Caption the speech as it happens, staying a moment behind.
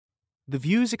The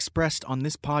views expressed on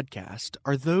this podcast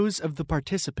are those of the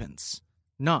participants,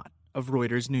 not of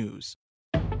Reuters News.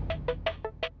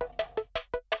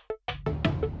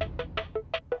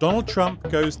 Donald Trump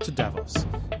goes to Davos.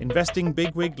 Investing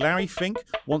bigwig Larry Fink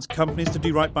wants companies to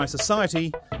do right by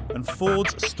society, and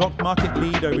Ford's stock market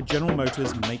lead over General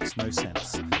Motors makes no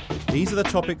sense. These are the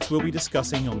topics we'll be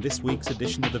discussing on this week's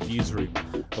edition of The Views Room,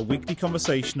 a weekly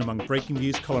conversation among Breaking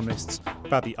Views columnists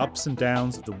about the ups and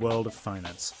downs of the world of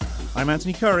finance. I'm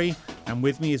Anthony Curry, and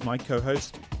with me is my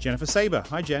co-host, Jennifer Saber.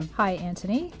 Hi, Jen. Hi,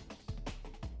 Anthony.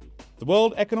 The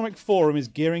World Economic Forum is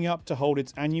gearing up to hold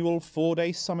its annual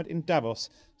four-day summit in Davos,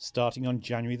 starting on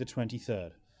January the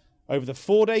 23rd. Over the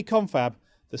four-day confab,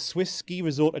 the Swiss ski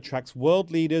resort attracts world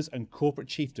leaders and corporate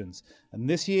chieftains, and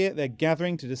this year they're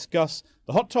gathering to discuss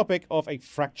the hot topic of a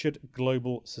fractured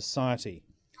global society.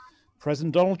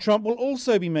 President Donald Trump will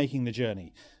also be making the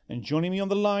journey, and joining me on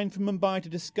the line from Mumbai to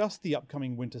discuss the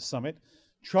upcoming winter summit,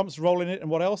 Trump's role in it and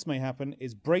what else may happen,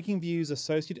 is Breaking Views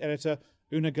Associate Editor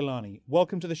Una Gilani.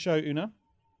 Welcome to the show, Una.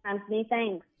 Anthony,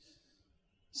 thanks.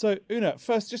 So, Una,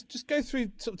 first, just go through,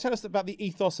 tell us about the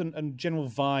ethos and general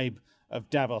vibe of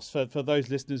Davos for those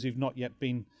listeners who've not yet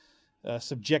been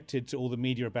subjected to all the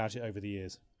media about it over the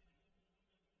years.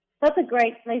 That's a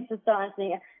great place to start,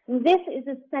 Anthony. This is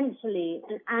essentially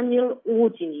an annual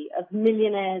orgy of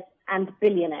millionaires and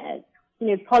billionaires. You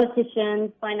know,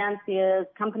 politicians, financiers,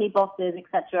 company bosses,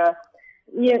 etc.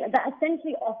 You know, that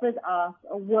essentially offers us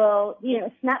a world,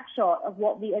 a snapshot of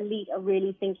what the elite are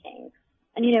really thinking.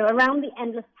 And, around the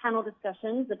endless panel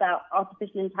discussions about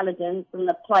artificial intelligence and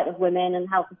the plight of women and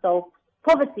how to solve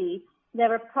poverty,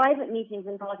 there are private meetings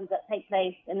and parties that take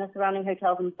place in the surrounding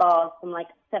hotels and bars from like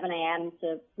 7 a.m.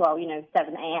 to,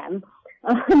 7 a.m.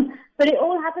 But it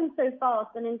all happens so fast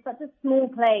and in such a small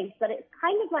place that it's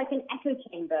kind of like an echo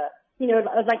chamber,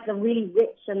 of like the really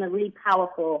rich and the really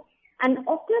powerful. And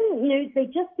often, they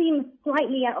just seem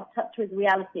slightly out of touch with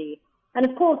reality. And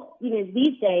of course,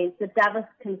 these days, the Davos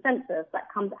consensus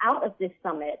that comes out of this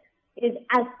summit is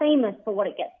as famous for what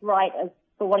it gets right as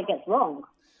for what it gets wrong.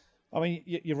 I mean,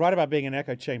 you're right about being an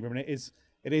echo chamber. I mean,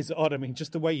 it is odd. I mean,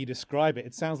 just the way you describe it,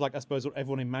 it sounds like, I suppose, what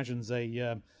everyone imagines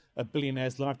a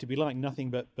billionaire's life to be like,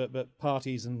 nothing but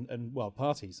parties and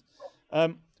parties.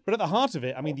 But at the heart of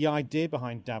it, I mean, the idea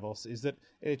behind Davos is that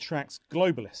it attracts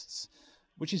globalists,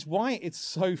 which is why it's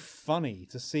so funny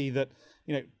to see that,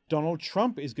 Donald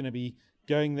Trump is going to be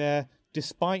going there,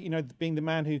 despite, being the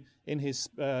man who, in his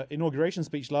inauguration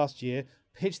speech last year,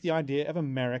 pitched the idea of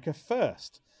America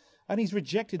first. And he's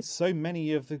rejected so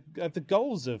many of the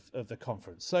goals of the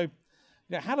conference. So,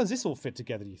 how does this all fit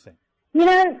together, do you think?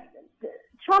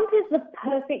 Trump is the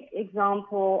perfect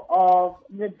example of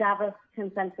the Davos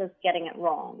consensus getting it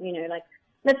wrong.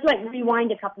 Let's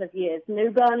rewind a couple of years. No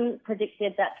one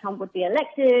predicted that Trump would be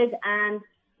elected, and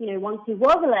once he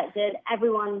was elected,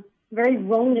 everyone very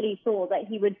wrongly thought that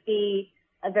he would be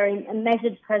a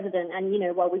measured president. And,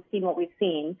 we've seen what we've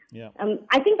seen. Yeah.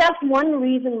 I think that's one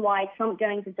reason why Trump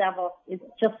going to Davos is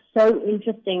just so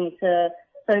interesting to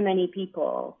so many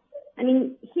people. I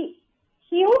mean,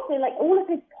 he also, like all of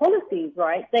his policies,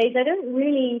 right, they don't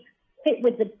really fit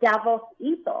with the Davos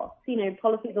ethos.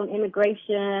 Policies on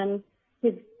immigration,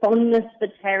 his fondness for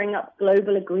tearing up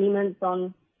global agreements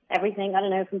on everything,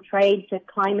 from trade to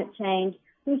climate change.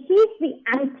 And he's the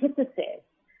antithesis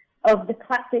of the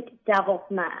classic Davos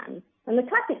man. And the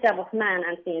classic Davos man,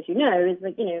 Anthony, as you know,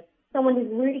 is someone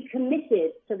who's really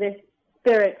committed to this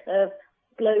spirit of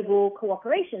global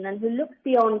cooperation and who looks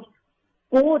beyond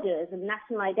borders and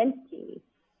national identity.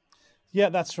 Yeah,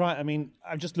 that's right. I mean,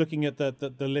 I'm just looking at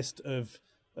the list of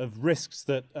risks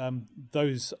that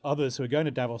those others who are going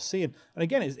to Davos see. And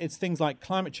again, it's things like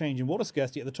climate change and water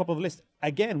scarcity at the top of the list,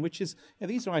 again, which is,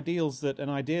 these are ideas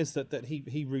that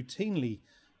he routinely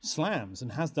slams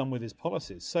and has done with his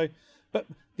policies. So, but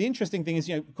the interesting thing is,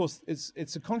 of course,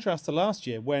 it's a contrast to last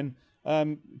year when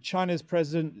China's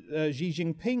President Xi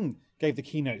Jinping gave the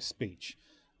keynote speech.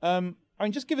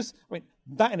 Just give us,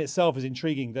 that in itself is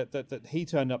intriguing that he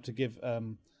turned up to give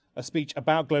a speech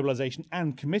about globalization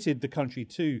and committed the country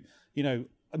to,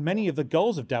 many of the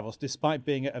goals of Davos, despite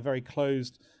being a very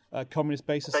closed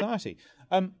communist-based society.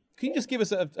 Can you just give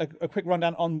us a quick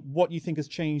rundown on what you think has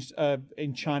changed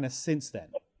in China since then?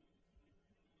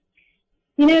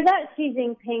 That Xi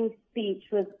Jinping speech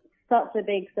was such a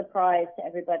big surprise to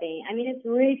everybody. I mean, it's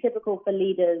really typical for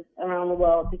leaders around the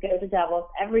world to go to Davos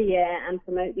every year and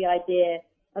promote the idea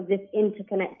of this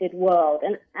interconnected world.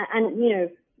 And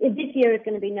this year is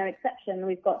going to be no exception.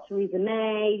 We've got Theresa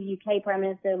May, UK Prime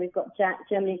Minister. We've got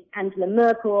Germany's Angela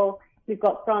Merkel. We've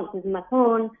got Francis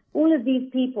Macron, all of these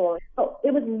people. But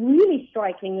it was really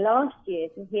striking last year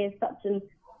to hear such an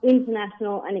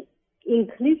international and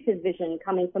inclusive vision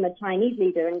coming from a Chinese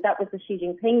leader, and that was the Xi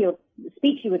Jinping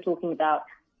speech you were talking about.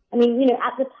 I mean,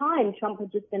 at the time, Trump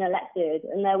had just been elected,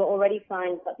 and there were already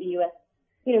signs that the U.S.,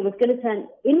 was going to turn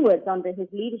inwards under his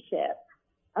leadership.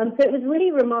 So it was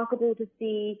really remarkable to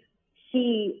see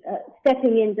Xi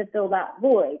stepping in to fill that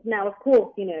void. Now, of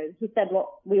course, he said what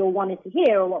we all wanted to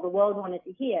hear or what the world wanted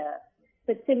to hear.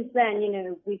 But since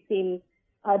then, we've seen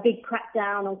a big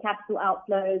crackdown on capital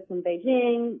outflows from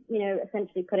Beijing,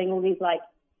 essentially putting all these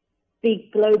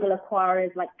big global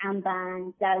acquirers like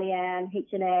Anbang, Dalian,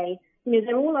 H&A,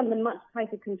 they're all under much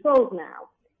tighter controls now.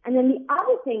 And then the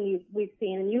other thing we've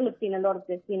seen, and you'll have seen a lot of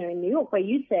this, in New York where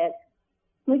you said,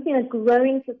 we've seen a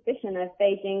growing suspicion of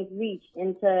Beijing's reach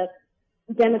into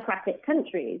democratic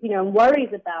countries, and worries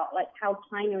about how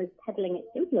China is peddling its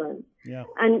influence. Yeah.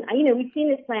 And, we've seen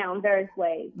this play out in various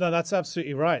ways. No, that's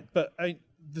absolutely right. But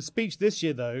the speech this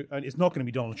year, though, and it's not going to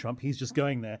be Donald Trump. He's just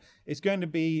going there. It's going to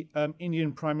be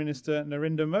Indian Prime Minister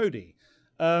Narendra Modi.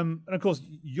 And of course,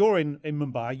 you're in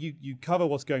Mumbai. You cover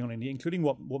what's going on in India, including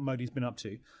what Modi's been up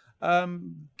to.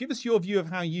 Give us your view of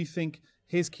how you think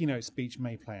his keynote speech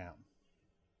may play out.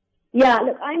 Yeah,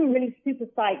 look, I'm really super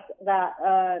psyched that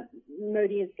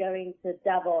Modi is going to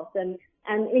Davos, and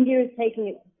India is taking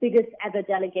its biggest ever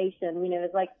delegation.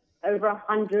 There's over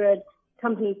 100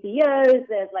 company CEOs.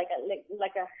 There's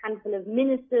a handful of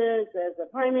ministers. There's a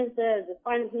prime minister. There's a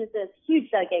finance minister. It's a huge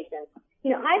delegation.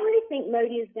 I really think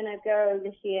Modi is going to go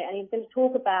this year, and he's going to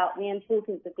talk about the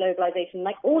importance of globalization,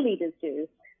 like all leaders do,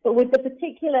 but with the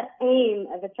particular aim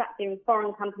of attracting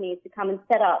foreign companies to come and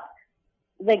set up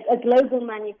a global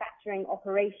manufacturing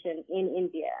operation in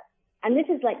India. And this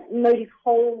is Modi's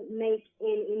whole Make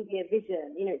in India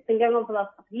vision. It's been going on for the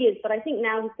last couple of years, but I think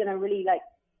now he's going to really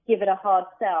give it a hard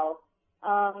sell.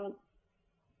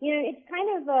 It's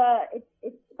kind of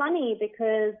it's funny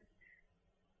because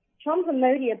Trump and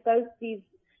Modi are both these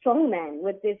strong men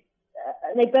with this.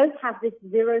 They both have this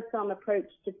zero-sum approach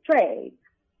to trade.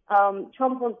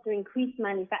 Trump wants to increase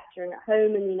manufacturing at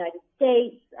home in the United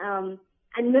States.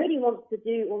 And Modi wants to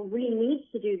do, or really needs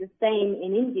to do, the same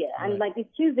in India. And these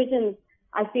two visions,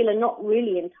 I feel, are not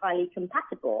really entirely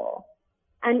compatible.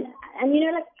 And I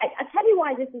tell you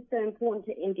why this is so important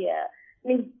to India. I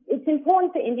mean, it's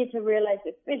important for India to realize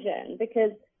this vision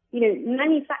because,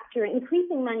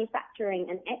 increasing manufacturing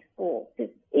and exports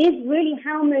is really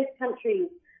how most countries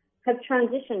have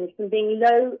transitioned from being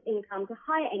low income to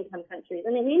higher income countries.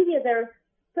 And in India, there are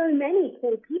so many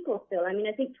poor people still. I mean,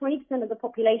 I think 20% of the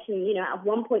population, out of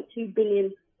 1.2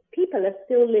 billion people are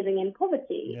still living in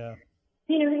poverty. Yeah.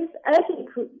 There's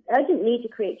urgent need to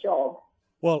create jobs.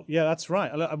 Well, yeah, that's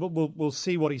right. We'll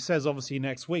see what he says, obviously,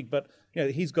 next week. But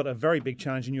he's got a very big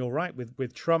challenge, and you're right,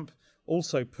 with Trump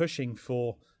also pushing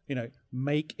for,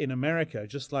 make in America,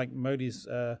 just like Modi's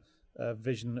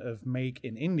vision of make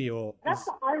in India. That's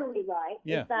the irony, right?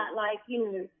 Yeah. Is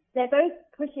that, they're both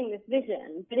pushing this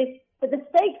vision, but the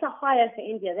stakes are higher for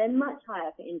India. They're much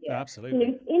higher for India. Absolutely.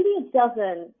 If India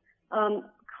doesn't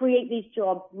create these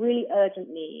jobs really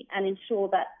urgently and ensure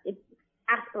that its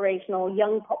aspirational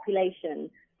young population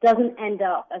doesn't end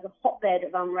up as a hotbed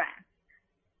of unrest,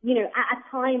 at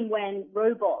a time when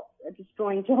robots are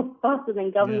destroying jobs faster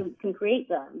than governments can create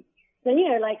them, then,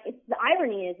 the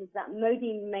irony is that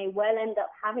Modi may well end up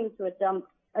having to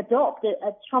adopt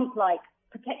a Trump-like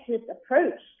protectionist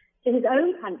approach to his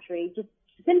own country, just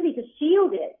simply to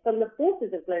shield it from the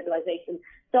forces of globalization.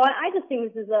 So I just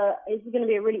think this is going to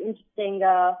be a really interesting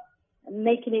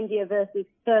Make in India versus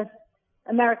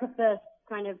America First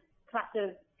kind of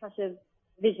clash of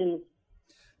visions.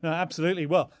 No, absolutely.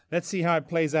 Well, let's see how it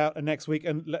plays out next week.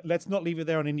 And let's not leave it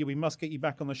there on India. We must get you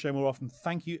back on the show more often.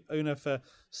 Thank you, Una, for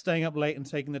staying up late and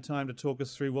taking the time to talk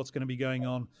us through what's going to be going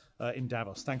on in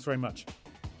Davos. Thanks very much.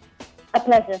 A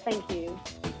pleasure. Thank you.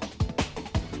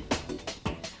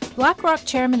 BlackRock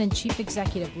Chairman and Chief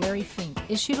Executive Larry Fink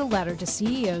issued a letter to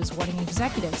CEOs warning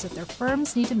executives that their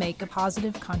firms need to make a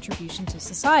positive contribution to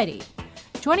society.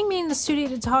 Joining me in the studio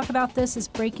to talk about this is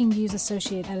Breaking News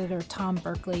Associate Editor Tom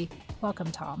Berkeley.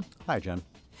 Welcome, Tom. Hi, Jen.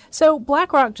 So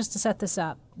BlackRock, just to set this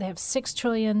up, they have $6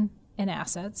 trillion in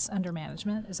assets under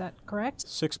management. Is that correct?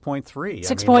 6.3. 6.3.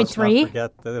 Let's not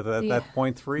forget that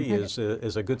 0.3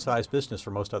 is a good-sized business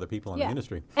for most other people in the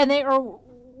industry. And they are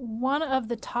one of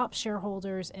the top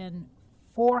shareholders in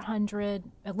 400,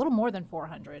 a little more than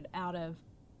 400 out of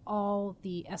all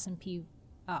the S&P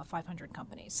 500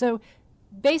 companies. So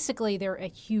basically, they're a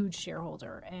huge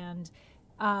shareholder. And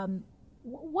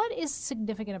what is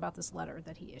significant about this letter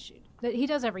that he issued? That he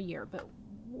does every year, but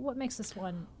what makes this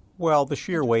one Well, the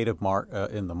sheer weight of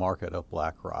in the market of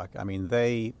BlackRock. I mean,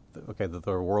 they're the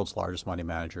world's largest money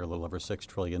manager, a little over $6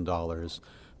 trillion.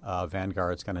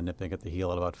 Vanguard's kind of nipping at the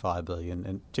heel at about $5 billion.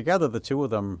 And together, the two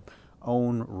of them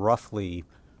own roughly,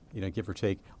 give or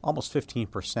take, almost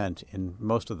 15% in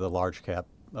most of the large cap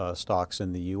stocks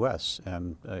in the U.S.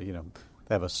 And,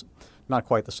 they have not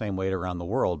quite the same weight around the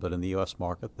world, but in the U.S.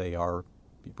 market, they are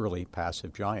really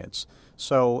passive giants.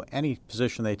 So any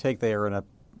position they take, they are in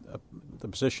the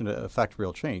position to affect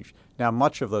real change. Now,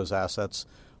 much of those assets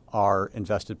are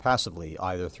invested passively,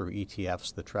 either through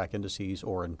ETFs that track indices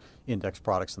or in index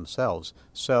products themselves.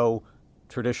 So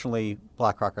traditionally,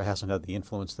 BlackRock hasn't had the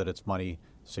influence that its money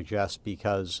suggests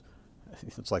because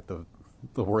it's like the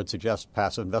word suggests,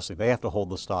 passive investing. They have to hold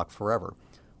the stock forever.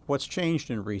 What's changed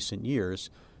in recent years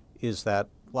is that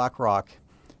BlackRock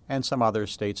and some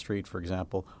others, State Street, for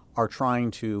example, are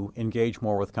trying to engage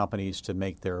more with companies to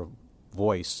make their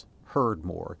voice heard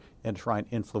more and try and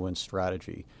influence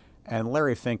strategy. And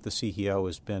Larry Fink, the CEO,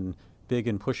 has been big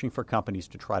in pushing for companies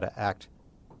to try to act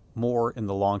more in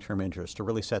the long-term interest, to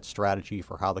really set strategy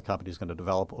for how the company is going to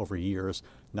develop over years,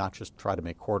 not just try to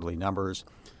make quarterly numbers,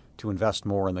 to invest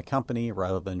more in the company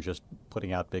rather than just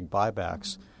putting out big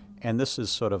buybacks. And this is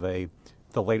sort of the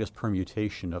latest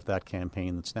permutation of that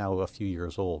campaign that's now a few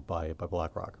years old by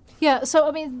BlackRock. Yeah, so,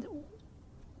 I mean,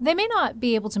 they may not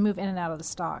be able to move in and out of the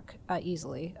stock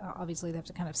easily. Obviously, they have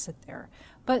to kind of sit there.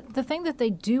 But the thing that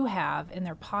they do have in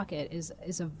their pocket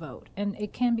is a vote. And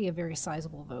it can be a very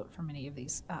sizable vote for many of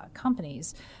these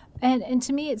companies. And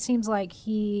to me, it seems like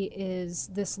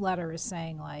this letter is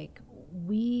saying, like,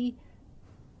 we're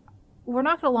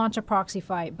not going to launch a proxy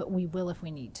fight, but we will if we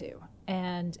need to.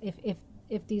 And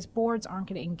if these boards aren't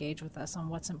going to engage with us on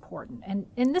what's important.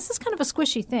 And this is kind of a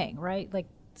squishy thing, right? Like,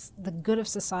 the good of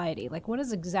society. Like, what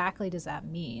exactly does that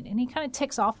mean? And he kind of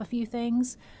ticks off a few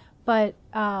things, but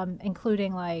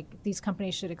including, like, these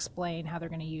companies should explain how they're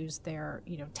going to use their,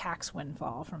 tax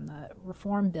windfall from the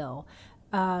reform bill.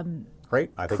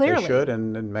 Great. I think clearly. They should,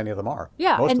 and many of them are.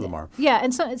 Yeah, most of them are. Yeah,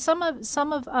 and so some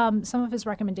of his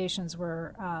recommendations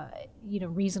were,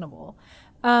 reasonable.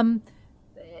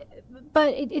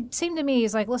 But it seemed to me,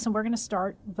 he's like, listen, we're going to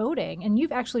start voting. And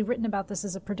you've actually written about this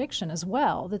as a prediction as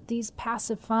well, that these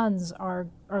passive funds are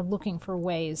looking for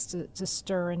ways to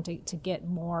stir and to get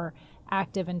more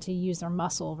active and to use their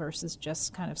muscle versus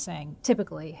just kind of saying,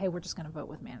 typically, hey, we're just going to vote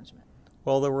with management.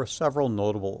 Well, there were several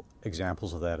notable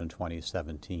examples of that in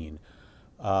 2017.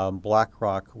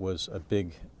 BlackRock was a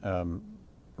big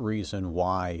reason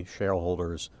why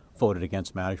shareholders voted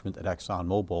against management at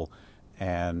ExxonMobil,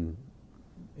 and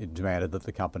it demanded that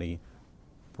the company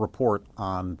report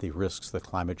on the risks that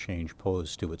climate change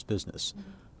posed to its business.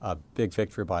 A big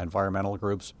victory by environmental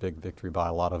groups, big victory by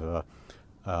a lot of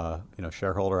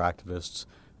shareholder activists,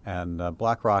 and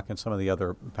BlackRock and some of the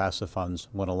other passive funds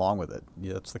went along with it.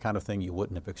 It's the kind of thing you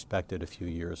wouldn't have expected a few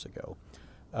years ago.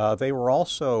 They were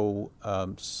also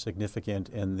significant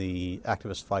in the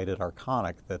activist fight at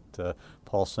Arconic that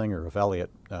Paul Singer of Elliott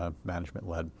Management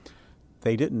led.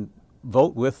 They didn't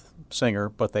vote with Singer,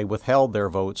 but they withheld their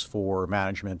votes for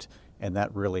management, and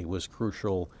that really was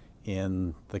crucial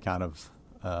in the kind of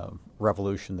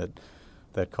revolution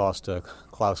that cost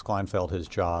Klaus Kleinfeld his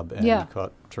job and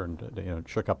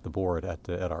shook up the board at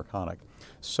Arconic.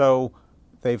 So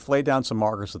they've laid down some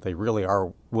markers that they really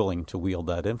are willing to wield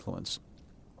that influence.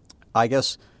 I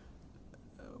guess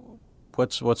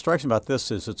what strikes me about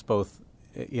this is it's both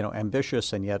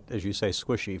ambitious and yet, as you say,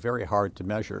 squishy, very hard to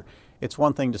measure. It's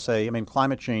one thing to say,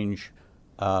 climate change,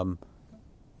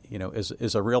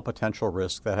 is a real potential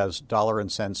risk that has dollar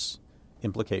and cents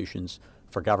implications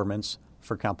for governments,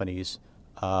 for companies,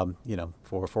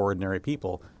 for ordinary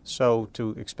people. So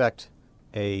to expect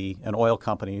an oil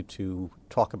company to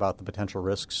talk about the potential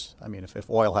risks, if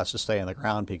oil has to stay in the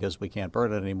ground because we can't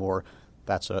burn it anymore,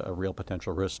 that's a real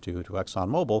potential risk to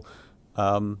ExxonMobil.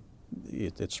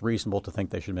 It's reasonable to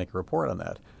think they should make a report on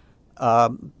that.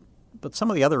 But some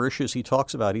of the other issues he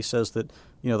talks about, he says that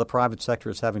the private sector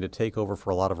is having to take over for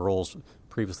a lot of roles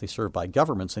previously served by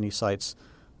governments, and he cites,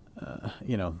 I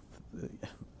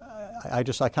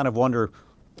kind of wonder,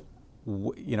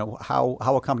 how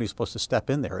a company is supposed to step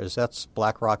in there. Is that's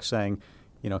BlackRock saying,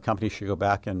 companies should go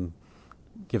back and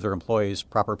give their employees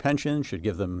proper pension, should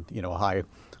give them, a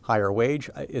higher wage.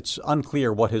 It's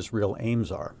unclear what his real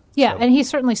aims are. Yeah, and he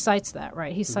certainly cites that,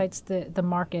 right? He cites the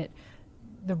market,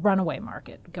 the runaway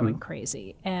market going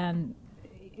crazy, and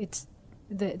it's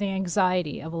the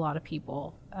anxiety of a lot of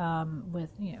people with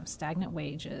stagnant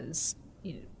wages,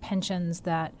 pensions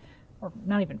that or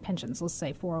not even pensions, let's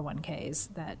say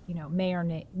 401ks that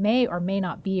may or may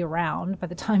not be around by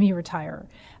the time you retire.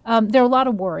 There are a lot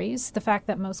of worries. The fact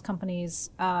that most companies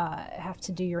have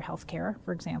to do your health care,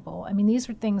 for example. I mean, these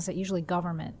are things that usually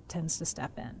government tends to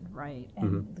step in, right?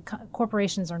 And the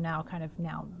corporations are now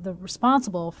the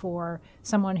responsible for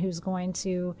someone who's going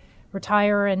to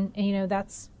retire, and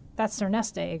that's their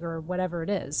nest egg or whatever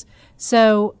it is.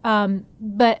 So,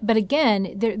 but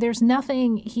again, there's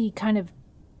nothing he kind of,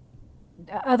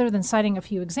 other than citing a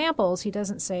few examples, he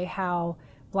doesn't say how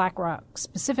BlackRock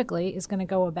specifically is going to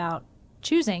go about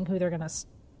choosing who they're going to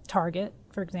target,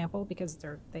 for example, because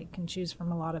they can choose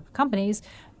from a lot of companies,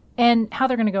 and how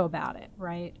they're going to go about it,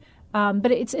 right?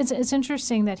 But it's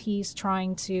interesting that he's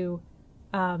trying to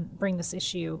bring this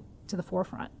issue to the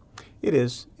forefront. It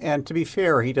is. And to be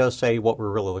fair, he does say what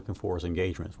we're really looking for is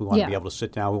engagement. We want to be able to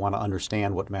sit down. We want to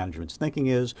understand what management's thinking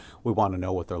is. We want to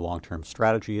know what their long-term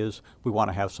strategy is. We want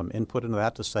to have some input into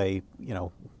that to say,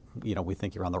 we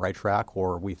think you're on the right track,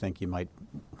 or we think you might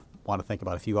want to think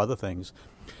about a few other things.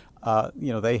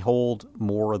 They hold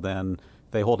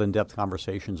in-depth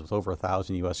conversations with over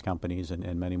 1,000 U.S. companies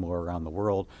and many more around the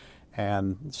world.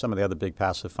 And some of the other big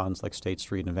passive funds like State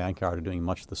Street and Vanguard are doing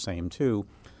much the same too.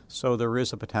 So there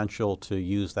is a potential to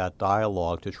use that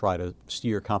dialogue to try to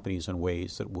steer companies in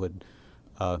ways that would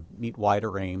meet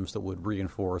wider aims, that would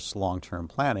reinforce long-term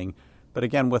planning. But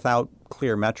again, without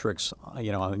clear metrics,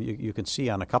 you can see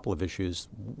on a couple of issues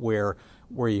where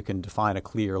you can define a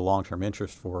clear long-term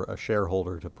interest for a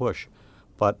shareholder to push.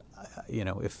 But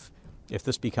if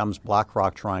this becomes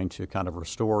BlackRock trying to kind of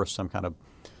restore some kind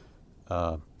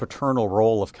of paternal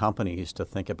role of companies to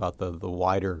think about the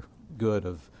wider good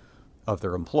of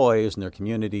their employees and their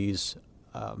communities.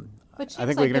 Which I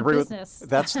think like we can agree business. with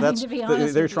that's. To be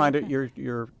honest they're with trying you.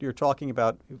 to. You're talking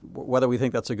about whether we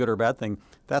think that's a good or bad thing.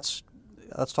 That's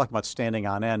talking about standing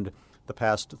on end the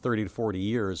past 30 to 40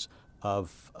 years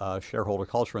of shareholder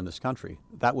culture in this country.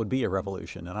 That would be a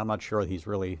revolution, and I'm not sure he's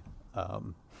really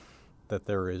that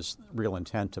there is real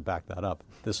intent to back that up.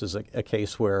 This is a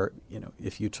case where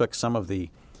if you took some of the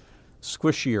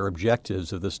squishier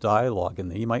objectives of this dialogue,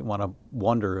 and you might want to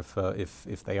wonder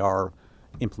if they are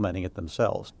implementing it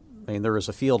themselves. I mean, there is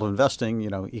a field of investing,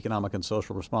 economic and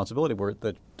social responsibility,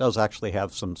 that does actually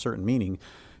have some certain meaning,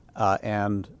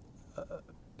 and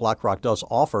BlackRock does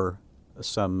offer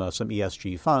some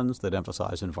ESG funds that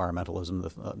emphasize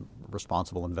environmentalism,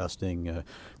 responsible investing,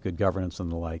 good governance,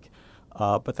 and the like.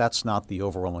 But that's not the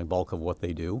overwhelming bulk of what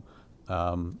they do,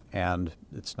 and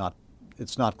it's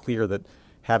not clear that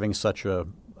having such a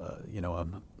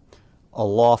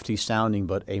lofty sounding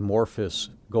but amorphous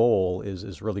goal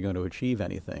is really going to achieve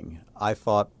anything. I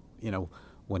thought,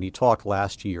 when he talked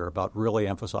last year about really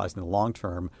emphasizing the long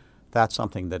term, that's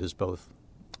something that is both,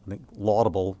 I think,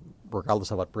 laudable,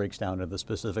 regardless of what breaks down into the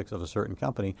specifics of a certain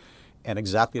company, and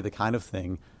exactly the kind of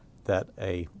thing that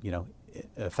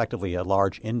effectively a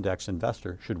large index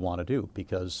investor should want to do,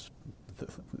 because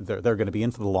they're going to be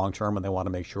in for the long term, and they want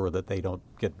to make sure that they don't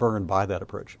get burned by that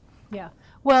approach. Yeah.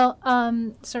 Well,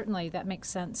 certainly that makes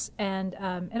sense. And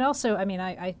also,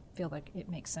 I feel like it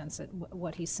makes sense that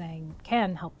what he's saying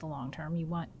can help the long term. You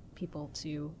want people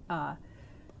to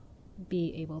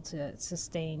be able to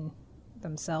sustain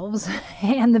themselves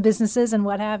and the businesses and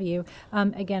what have you.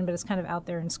 Again, but it's kind of out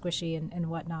there and squishy and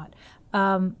whatnot.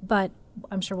 But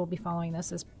I'm sure we'll be following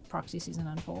this as proxy season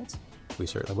unfolds. We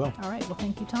certainly will. All right. Well,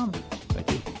 thank you, Tom.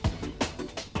 Thank you.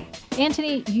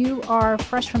 Anthony, you are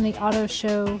fresh from the auto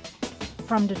show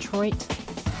from Detroit,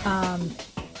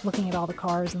 looking at all the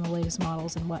cars and the latest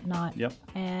models and whatnot. Yep.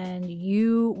 And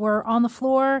you were on the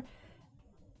floor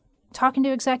talking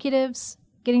to executives,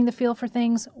 getting the feel for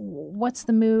things. What's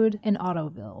the mood in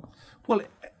Autoville? Well,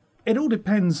 it all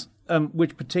depends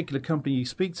which particular company you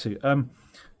speak to.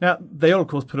 Now, they all, of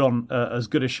course, put on as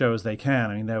good a show as they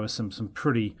can. I mean, there were some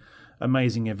pretty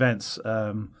amazing events.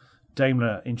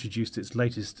 Daimler introduced its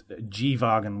latest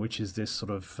G-Wagen, which is this sort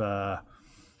of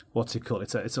what's it called?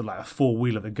 It's like a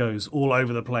four-wheeler that goes all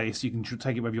over the place. You can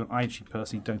take it wherever you want. I actually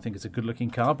personally don't think it's a good-looking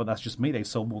car, but that's just me. They've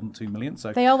sold more than 2 million.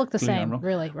 So they all look the same,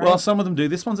 really, right? Well, some of them do.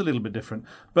 This one's a little bit different.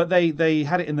 But they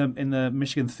had it in the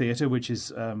Michigan Theater, which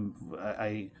is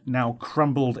a now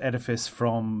crumbled edifice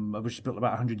which was built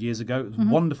about 100 years ago. It was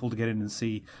wonderful to get in and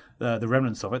see the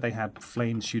remnants of it. They had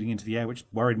flames shooting into the air, which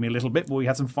worried me a little bit, but we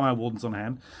had some fire wardens on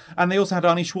hand. And they also had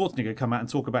Arnie Schwarzenegger come out and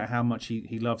talk about how much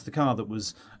he loves the car that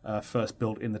was first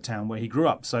built in the town where he grew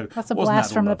up. So that's a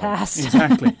blast from the past.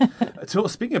 Exactly.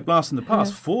 Speaking of blast from the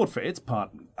past, Ford, for its part,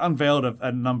 unveiled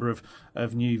a number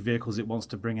of new vehicles it wants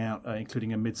to bring out,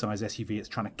 including a mid-size SUV. It's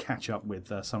trying to catch up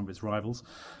with some of its rivals.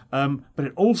 But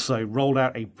it also rolled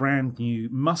out a brand new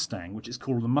Mustang, which is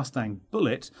called the Mustang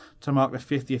Bullitt, to mark the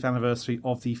 50th anniversary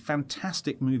of the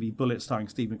fantastic movie Bullitt starring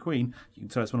Steve McQueen. You can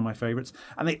tell it's one of my favourites.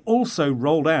 And they also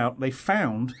they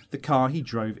found the car he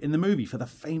drove in the movie for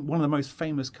one of the most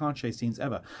famous car chase scenes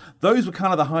ever. Those were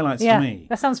kind of the highlights for me.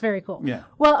 That sounds very cool. Yeah.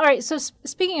 Well, all right. So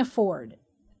speaking of Ford,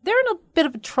 they're in a bit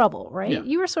of trouble, right? Yeah.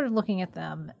 You were sort of looking at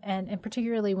them, and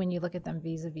particularly when you look at them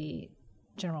vis-a-vis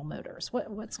General Motors.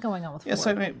 What's going on with Ford? Yeah,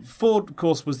 so Ford, of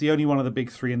course, was the only one of the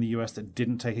big three in the US that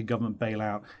didn't take a government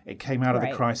bailout. It came out of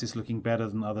the crisis looking better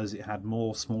than others. It had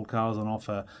more small cars on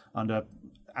offer under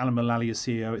Alan Mulally as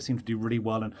CEO. It seemed to do really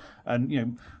well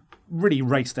and really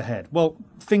raced ahead. Well,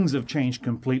 things have changed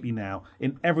completely now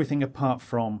in everything apart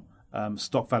from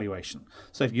stock valuation.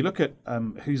 So if you look at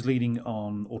who's leading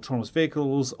on autonomous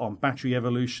vehicles, on battery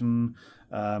evolution,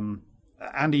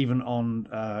 and even on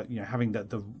having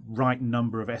the right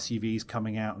number of SUVs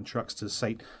coming out and trucks to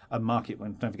sate a market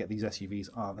when, don't forget, these SUVs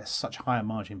they're such higher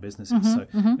margin businesses.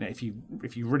 If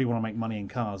you really want to make money in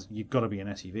cars, you've got to be in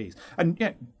SUVs.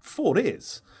 And Ford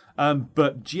is.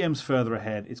 But GM's further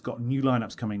ahead. It's got new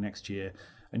lineups coming next year.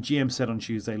 And GM said on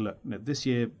Tuesday, look, this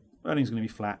year earnings are going to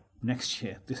be flat. Next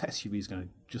year, this SUV is going to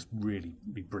just really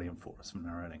be brilliant for us from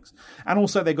our earnings. And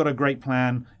also, they've got a great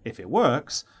plan, if it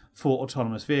works, for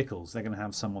autonomous vehicles. They're going to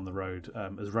have some on the road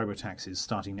as robotaxis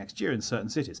starting next year in certain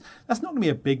cities. That's not going to be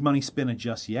a big money spinner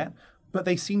just yet, but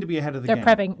they seem to be ahead of the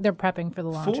game. They're prepping for the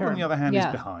long term. Ford, on the other hand, is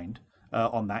behind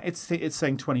on that. It's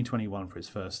saying 2021 for its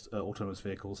first autonomous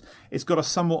vehicles. It's got a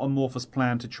somewhat amorphous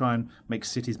plan to try and make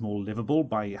cities more livable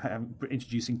by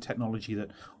introducing technology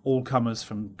that all comers,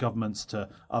 from governments to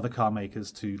other car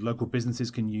makers to local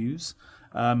businesses, can use.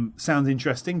 Sounds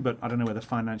interesting, but I don't know whether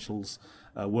financials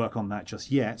work on that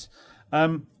just yet.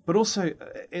 But also,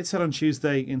 it said on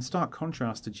Tuesday, in stark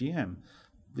contrast to GM,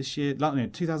 this year,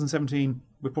 2017,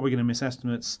 we're probably going to miss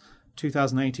estimates.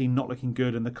 2018 not looking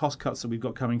good, and the cost cuts that we've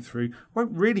got coming through won't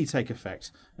really take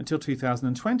effect until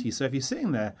 2020. So if you're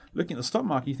sitting there looking at the stock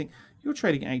market, you think you're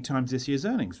trading at 8 times this year's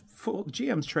earnings.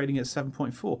 GM's trading at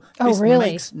 7.4. Oh,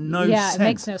 really? Makes no sense. Yeah, it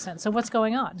makes no sense. So what's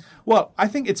going on? Well, I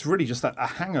think it's really just a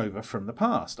hangover from the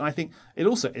past. And I think it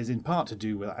also is in part to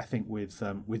do with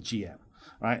GM,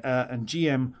 right? And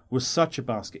GM was such a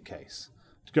basket case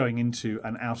going into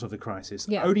and out of the crisis.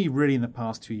 Yeah. Only really in the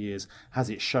past 2 years has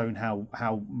it shown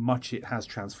how much it has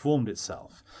transformed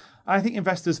itself. I think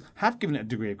investors have given it a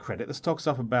degree of credit. The stock's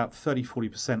up about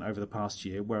 30-40% over the past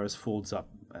year, whereas Ford's up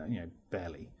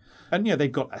barely. And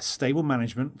they've got a stable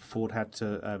management. Ford had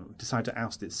to decide to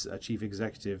oust its chief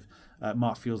executive,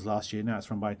 Mark Fields, last year. Now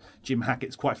it's run by Jim Hackett.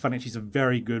 It's quite funny. He's a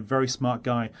very good, very smart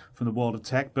guy from the world of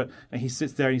tech. But he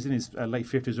sits there. He's in his late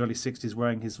 50s, early 60s,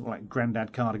 wearing his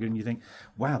granddad cardigan. And you think,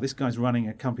 wow, this guy's running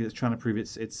a company that's trying to prove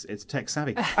it's tech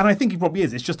savvy. And I think he probably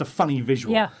is. It's just a funny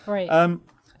visual. Yeah, right.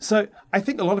 So I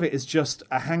think a lot of it is just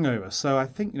a hangover. So I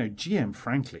think GM,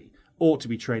 frankly, ought to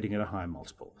be trading at a higher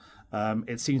multiple.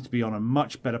 It seems to be on a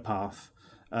much better path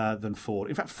than Ford.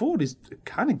 In fact, Ford is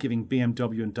kind of giving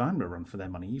BMW and Daimler a run for their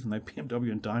money, even though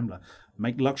BMW and Daimler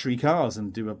make luxury cars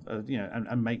and do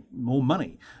and make more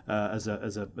money as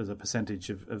a percentage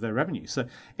of their revenue. So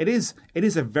it is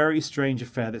a very strange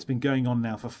affair that's been going on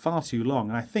now for far too long.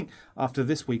 And I think after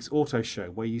this week's auto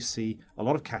show, where you see a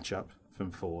lot of catch up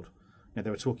from Ford, they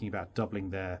were talking about doubling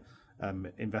their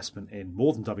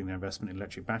more than doubling their investment in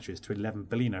electric batteries to $11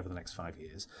 billion over the next 5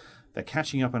 years. They're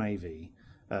catching up on AV,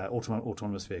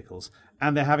 autonomous vehicles,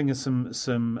 and they're having some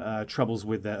troubles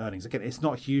with their earnings. Again, it's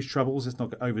not huge troubles. It's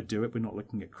not going to overdo it. We're not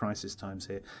looking at crisis times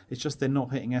here. It's just they're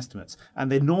not hitting estimates, and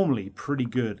they're normally pretty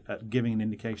good at giving an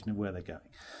indication of where they're going.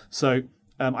 So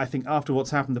I think after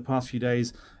what's happened the past few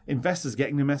days, investors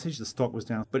getting the message. The stock was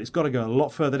down, but it's got to go a lot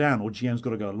further down, or GM's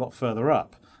got to go a lot further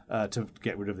up to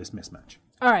get rid of this mismatch.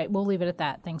 All right, we'll leave it at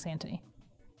that. Thanks, Anthony.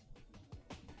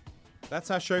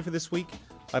 That's our show for this week.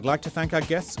 I'd like to thank our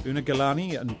guests, Una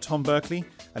Galani and Tom Berkeley,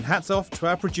 and hats off to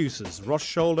our producers, Ross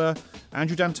Shoulder,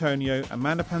 Andrew D'Antonio,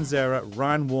 Amanda Panzera,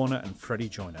 Ryan Warner, and Freddie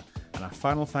Joyner. And our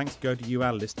final thanks go to you,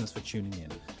 our listeners, for tuning in.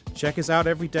 Check us out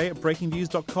every day at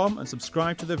breakingviews.com and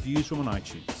subscribe to The Views Room on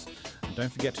iTunes. And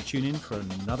don't forget to tune in for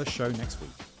another show next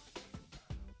week.